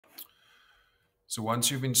So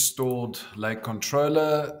once you've installed Lake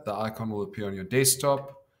Controller, the icon will appear on your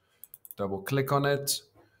desktop. Double click on it.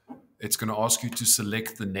 It's going to ask you to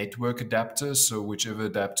select the network adapter. So whichever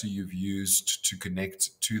adapter you've used to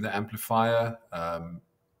connect to the amplifier,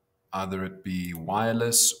 either it be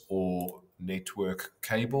wireless or network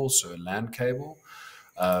cable, so a LAN cable.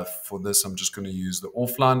 For this, I'm just going to use the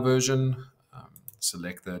offline version.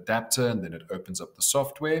 Select the adapter, and then it opens up the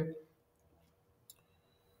software.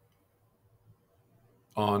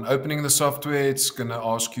 On opening the software, it's going to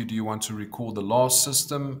ask you, do you want to recall the last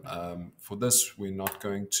system? For this, we're not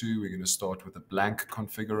going to. We're going to start with a blank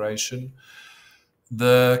configuration.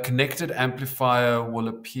 The connected amplifier will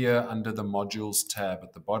appear under the modules tab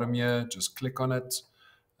at the bottom here. Just click on it.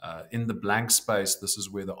 In the blank space, this is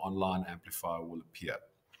where the online amplifier will appear.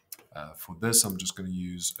 For this, I'm just going to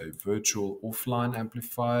use a virtual offline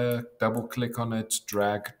amplifier. Double click on it,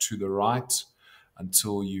 drag to the right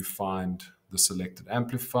until you find the selected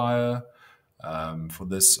amplifier. For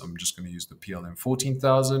this, I'm just going to use the PLM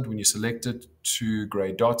 14000. When you select it, two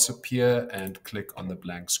gray dots appear and click on the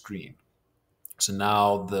blank screen. So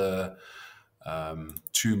now the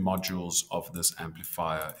two modules of this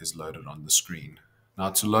amplifier is loaded on the screen. Now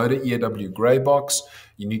to load an EAW Greybox,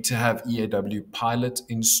 you need to have EAW Pilot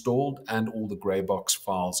installed and all the Greybox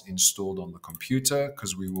files installed on the computer,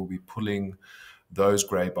 because we will be pulling those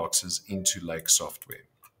Greyboxes into Lake software.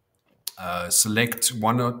 Select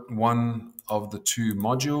one of the two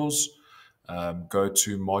modules, go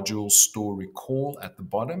to Module Store Recall at the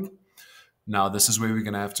bottom. Now this is where we're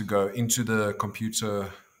going to have to go into the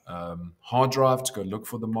computer hard drive to go look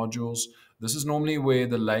for the modules. This is normally where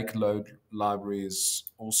the Lake Load library is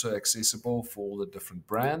also accessible for all the different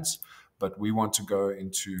brands, but we want to go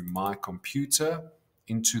into My Computer,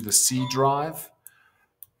 into the C drive,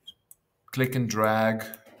 click and drag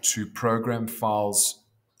to Program Files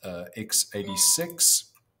x86,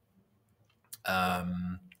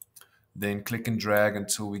 then click and drag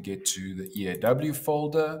until we get to the EAW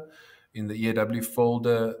folder. In the EAW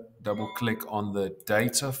folder, double click on the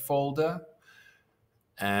data folder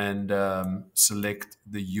and select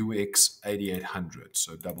the UX8800.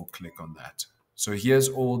 So double click on that. So here's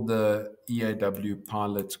all the EAW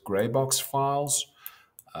Pilot Greybox files.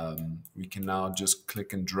 We can now just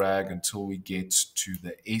click and drag until we get to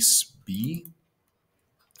the SB.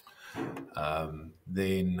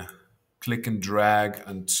 Then click and drag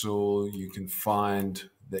until you can find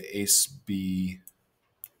the SB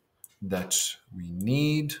that we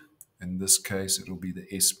need. In this case, it will be the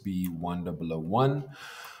SB1001.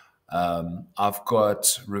 I've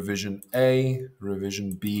got revision A,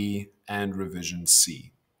 revision B, and revision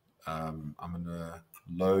C. I'm going to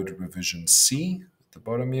load revision C at the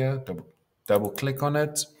bottom here. Double click on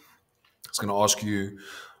it. It's going to ask you,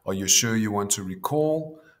 are you sure you want to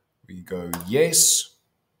recall? We go yes,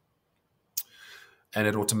 and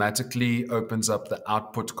it automatically opens up the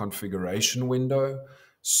output configuration window.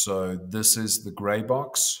 So this is the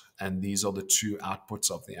Greybox, and these are the two outputs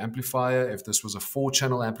of the amplifier. If this was a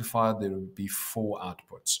 4-channel amplifier, there would be 4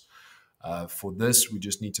 outputs. For this, we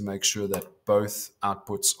just need to make sure that both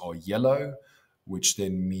outputs are yellow, which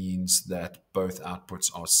then means that both outputs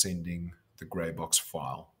are sending the Greybox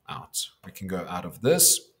file out. We can go out of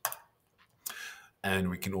this.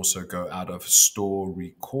 And we can also go out of Store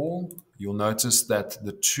Recall. You'll notice that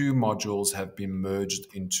the two modules have been merged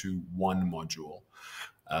into one module.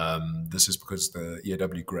 This is because the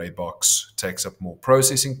EAW Greybox takes up more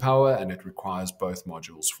processing power and it requires both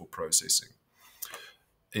modules for processing.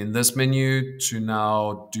 In this menu, to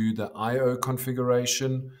now do the I/O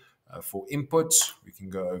configuration for input, we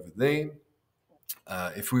can go over there.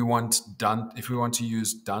 If we want to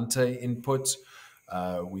use Dante input,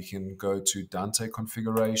 we can go to Dante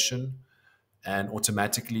configuration, and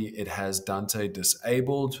automatically it has Dante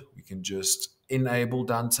disabled. We can just enable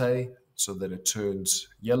Dante so that it turns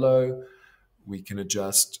yellow. We can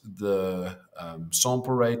adjust the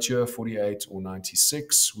sample ratio, 48 or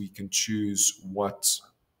 96. We can choose what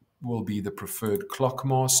will be the preferred clock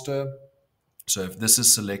master. So if this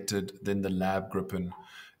is selected, then the Lab.Gruppen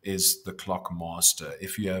is the clock master.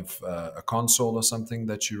 If you have a console or something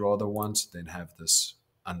that you rather want, then have this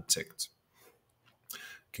unticked.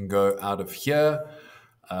 Can go out of here.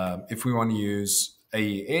 If we want to use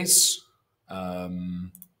AES,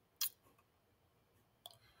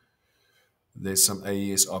 there's some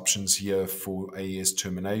AES options here for AES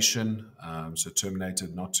termination. So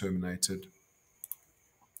terminated, not terminated.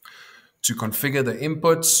 To configure the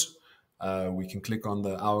inputs, we can click on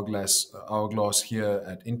the hourglass here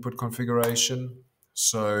at input configuration.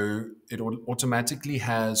 So it automatically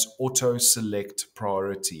has auto select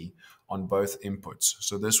priority on both inputs.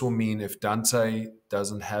 So this will mean if Dante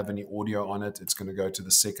doesn't have any audio on it, it's going to go to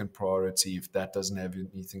the second priority. If that doesn't have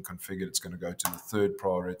anything configured, it's going to go to the third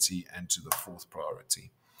priority and to the fourth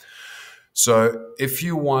priority. So if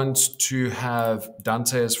you want to have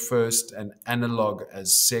Dante as first and analog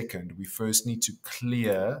as second, we first need to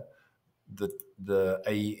clear the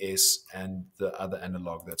AES and the other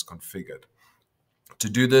analog that's configured. To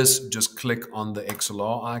do this, just click on the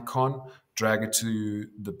XLR icon, drag it to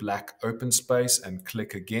the black open space and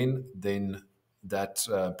click again. Then that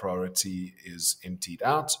priority is emptied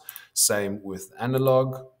out. Same with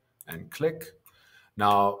analog and click.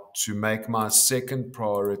 Now, to make my second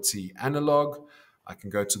priority analog, I can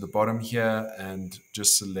go to the bottom here and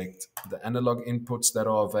just select the analog inputs that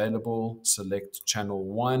are available, select channel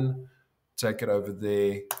 1, take it over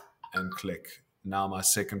there and click. Now my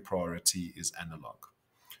second priority is analog.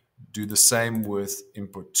 Do the same with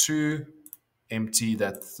input 2, empty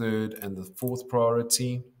that third and the fourth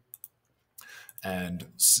priority, and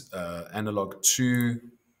analog 2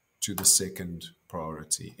 to the second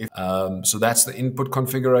priority. So that's the input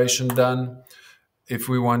configuration done. If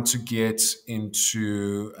we want to get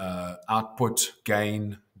into output,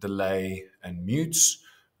 gain, delay, and mutes,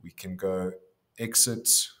 we can go exit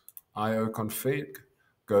IO config,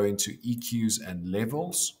 go into EQs and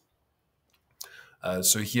levels.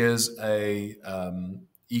 So here's a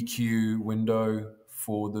EQ window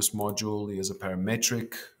for this module. Here's a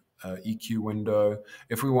parametric EQ window.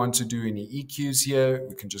 If we want to do any EQs here,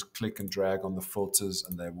 we can just click and drag on the filters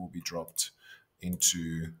and they will be dropped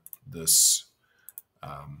into this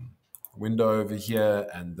window over here,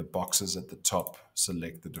 and the boxes at the top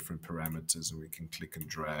select the different parameters, and we can click and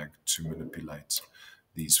drag to manipulate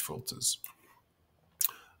these filters.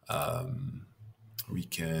 We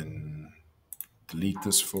can delete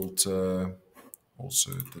this filter,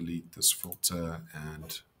 also delete this filter,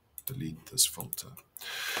 and delete this filter.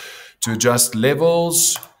 To adjust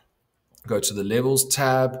levels, go to the Levels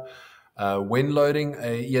tab. When loading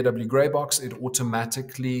a EAW Greybox, it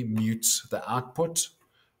automatically mutes the output.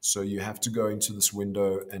 So you have to go into this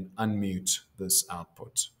window and unmute this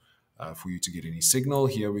output for you to get any signal.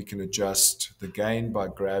 Here we can adjust the gain by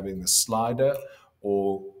grabbing the slider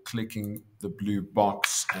or clicking the blue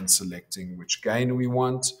box and selecting which gain we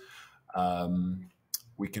want.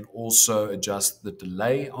 We can also adjust the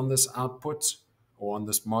delay on this output or on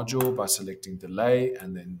this module by selecting delay,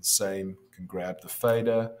 and then same, can grab the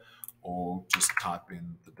fader or just type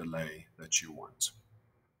in the delay that you want.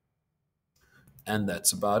 And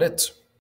that's about it.